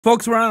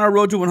Folks, we're on our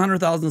road to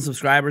 100,000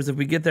 subscribers. If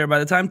we get there by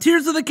the time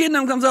Tears of the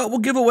Kingdom comes out, we'll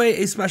give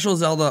away a special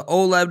Zelda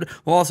OLED.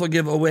 We'll also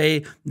give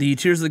away the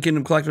Tears of the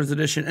Kingdom Collector's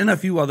Edition and a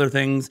few other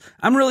things.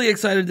 I'm really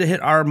excited to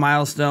hit our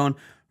milestone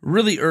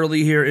really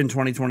early here in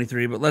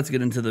 2023, but let's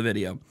get into the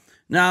video.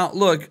 Now,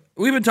 look,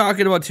 we've been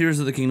talking about Tears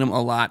of the Kingdom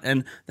a lot,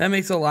 and that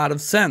makes a lot of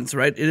sense,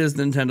 right? It is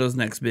Nintendo's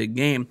next big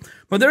game.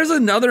 But there's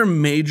another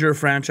major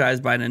franchise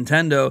by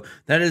Nintendo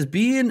that is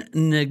being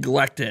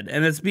neglected,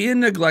 and it's being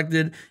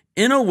neglected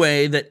in a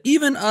way that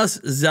even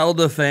us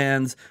Zelda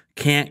fans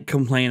can't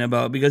complain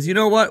about, because you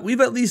know what?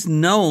 We've at least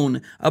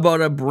known about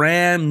a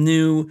brand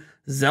new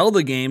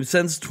Zelda game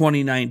since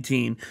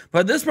 2019.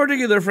 But this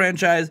particular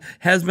franchise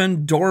has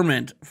been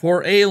dormant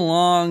for a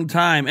long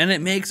time, and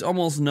it makes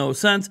almost no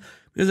sense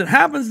because it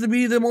happens to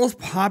be the most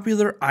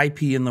popular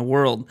IP in the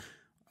world.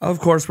 Of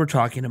course, we're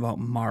talking about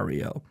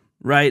Mario,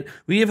 right?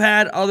 We have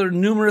had other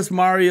numerous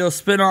Mario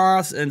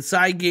spin-offs and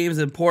side games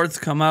and ports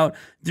come out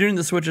during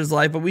the Switch's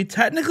life, but we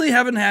technically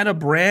haven't had a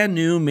brand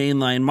new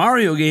mainline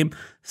Mario game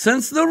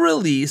since the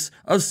release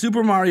of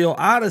Super Mario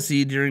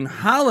Odyssey during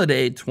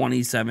holiday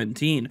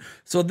 2017.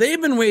 So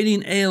they've been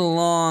waiting a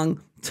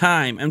long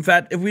time. In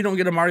fact, if we don't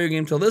get a Mario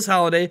game till this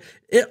holiday,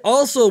 it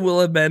also will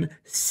have been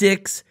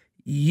 6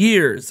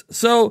 years.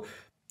 So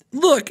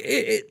look,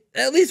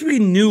 at least we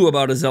knew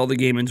about a Zelda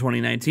game in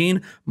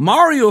 2019.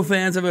 Mario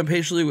fans have been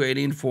patiently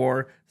waiting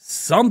for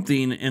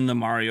something in the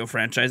Mario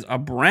franchise, a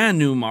brand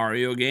new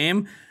Mario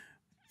game,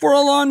 for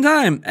a long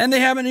time. And they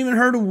haven't even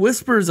heard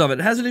whispers of it.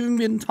 It hasn't even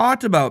been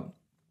talked about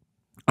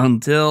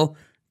until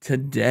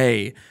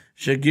today.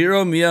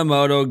 Shigeru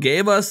Miyamoto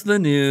gave us the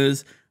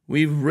news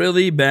we've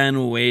really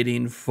been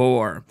waiting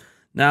for.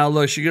 Now,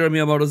 look, Shigeru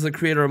Miyamoto is the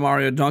creator of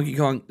Mario, Donkey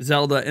Kong,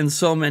 Zelda, and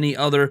so many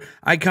other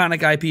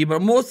iconic IP,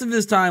 but most of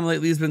his time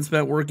lately has been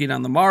spent working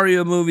on the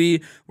Mario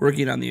movie,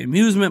 working on the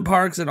amusement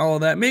parks and all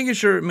of that, making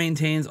sure it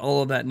maintains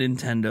all of that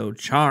Nintendo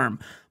charm.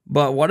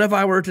 But what if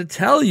I were to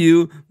tell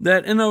you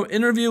that in an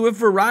interview with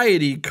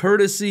Variety,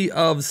 courtesy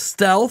of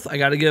Stealth, I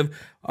got to give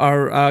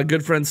our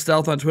good friend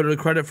Stealth on Twitter the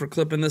credit for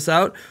clipping this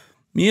out,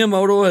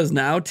 Miyamoto has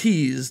now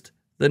teased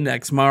the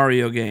next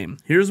Mario game.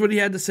 Here's what he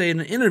had to say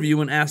in an interview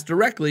when asked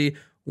directly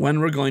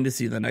when we're going to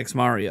see the next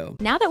Mario.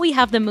 Now that we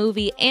have the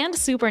movie and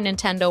Super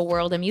Nintendo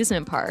World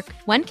amusement park,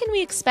 when can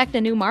we expect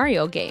a new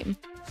Mario game?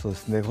 そうで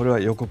すね、これ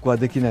は予告は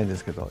できないんで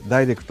すけど、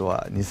ダイレクト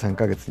は2、3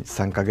ヶ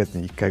月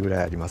に1回ぐ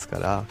らいありますか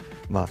ら、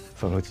まあ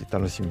そのうち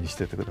楽しみにし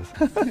ててくだ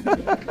さい。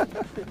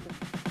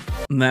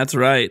That's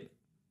right.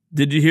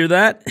 Did you hear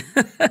that?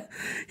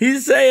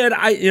 He's saying,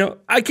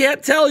 I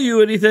can't tell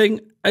you anything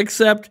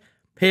except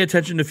pay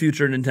attention to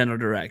future Nintendo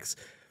Directs.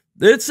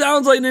 It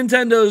sounds like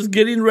Nintendo's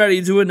getting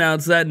ready to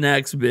announce that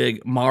next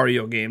big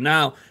Mario game.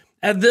 Now,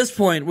 at this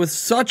point, with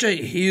such a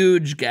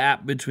huge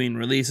gap between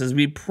releases,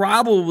 we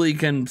probably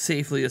can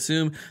safely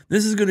assume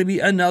this is going to be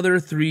another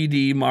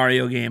 3D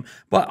Mario game.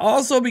 But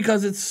also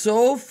because it's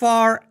so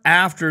far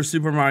after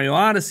Super Mario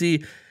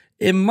Odyssey,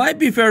 it might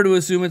be fair to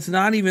assume it's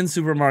not even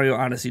Super Mario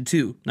Odyssey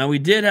 2. Now, we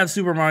did have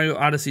Super Mario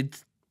Odyssey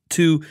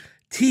 2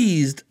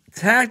 teased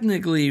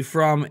technically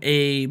from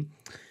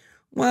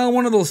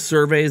one of those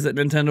surveys that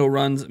Nintendo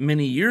runs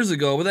many years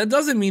ago, but that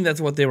doesn't mean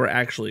that's what they were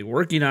actually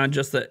working on,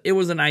 just that it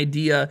was an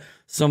idea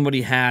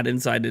somebody had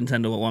inside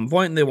Nintendo at one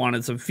point and they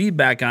wanted some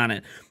feedback on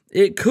it.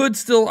 It could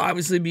still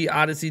obviously be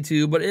Odyssey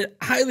 2, but it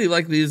highly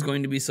likely is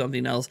going to be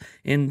something else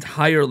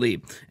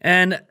entirely.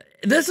 And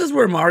this is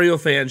where Mario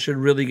fans should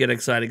really get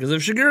excited, because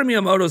if Shigeru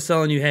Miyamoto is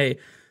telling you, hey,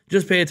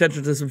 just pay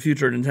attention to some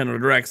future Nintendo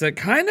Directs, that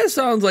kind of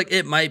sounds like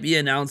it might be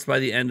announced by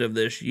the end of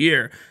this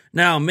year.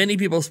 Now, many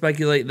people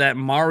speculate that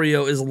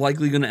Mario is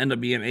likely going to end up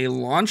being a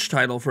launch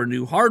title for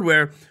new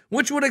hardware,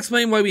 which would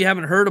explain why we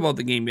haven't heard about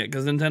the game yet,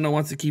 because Nintendo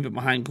wants to keep it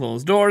behind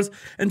closed doors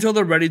until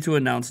they're ready to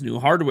announce new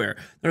hardware.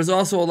 There's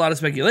also a lot of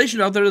speculation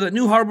out there that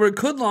new hardware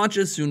could launch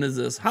as soon as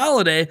this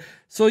holiday,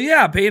 so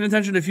yeah, paying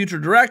attention to future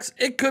Directs,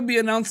 it could be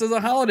announced as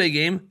a holiday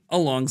game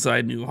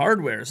alongside new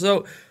hardware.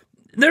 So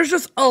there's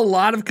just a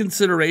lot of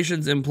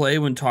considerations in play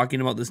when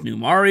talking about this new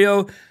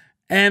Mario,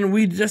 and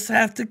we just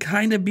have to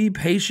kind of be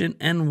patient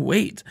and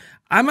wait.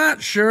 I'm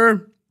not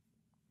sure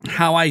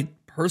how I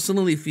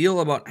personally feel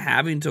about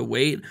having to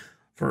wait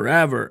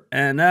forever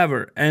and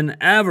ever and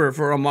ever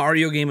for a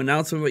Mario game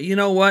announcement, but you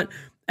know what?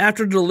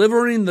 After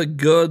delivering the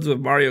goods with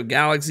Mario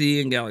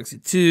Galaxy and Galaxy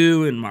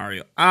 2 and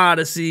Mario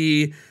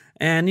Odyssey,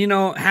 and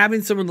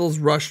having some of those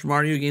rushed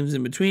Mario games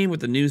in between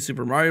with the new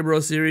Super Mario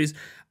Bros. Series,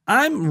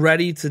 I'm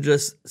ready to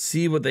just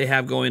see what they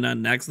have going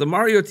on next. The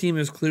Mario team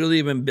has clearly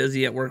been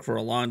busy at work for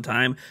a long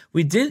time.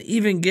 We didn't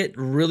even get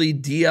really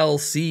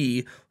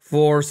DLC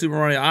for Super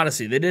Mario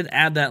Odyssey. They did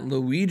add that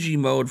Luigi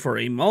mode for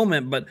a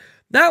moment, but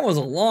that was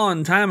a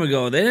long time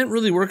ago. They didn't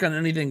really work on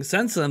anything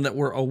since then that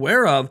we're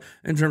aware of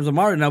in terms of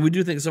Mario. Now, we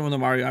do think some of the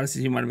Mario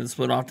Odyssey team might have been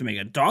split off to make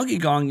a Donkey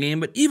Kong game,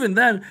 but even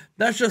then,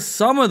 that's just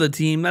some of the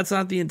team. That's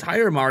not the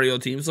entire Mario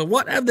team. So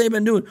what have they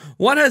been doing?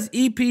 What has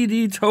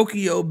EPD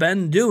Tokyo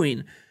been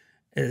doing?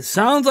 It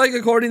sounds like,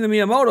 according to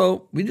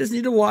Miyamoto, we just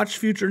need to watch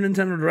future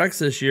Nintendo Directs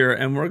this year,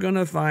 and we're going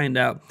to find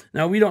out.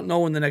 Now, we don't know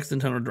when the next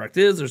Nintendo Direct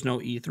is. There's no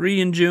E3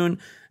 in June,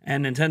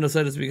 And Nintendo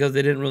said it's because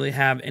they didn't really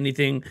have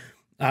anything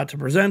to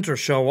present or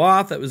show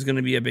off that was going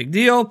to be a big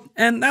deal,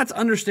 and that's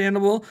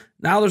understandable.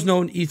 Now there's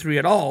no E3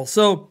 at all.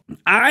 So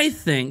I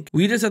think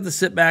we just have to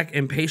sit back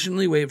and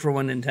patiently wait for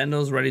when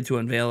Nintendo's ready to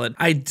unveil it.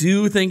 I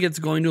do think it's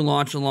going to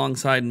launch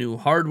alongside new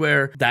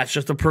hardware. That's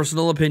just a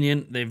personal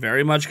opinion. They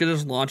very much could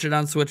just launch it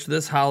on Switch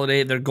this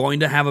holiday. They're going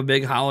to have a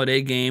big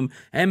holiday game,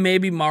 and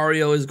maybe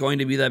Mario is going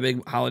to be that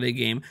big holiday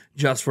game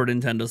just for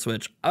Nintendo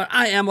Switch.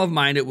 I am of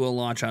mind it will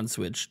launch on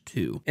Switch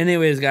too.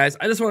 Anyways, guys,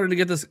 I just wanted to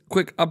get this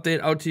quick update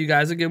out to you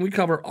guys. Again, we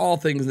cover all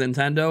things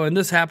Nintendo, and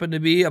this happened to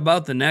be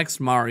about the next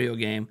Mario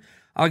game.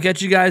 I'll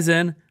catch you guys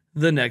in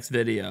the next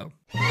video.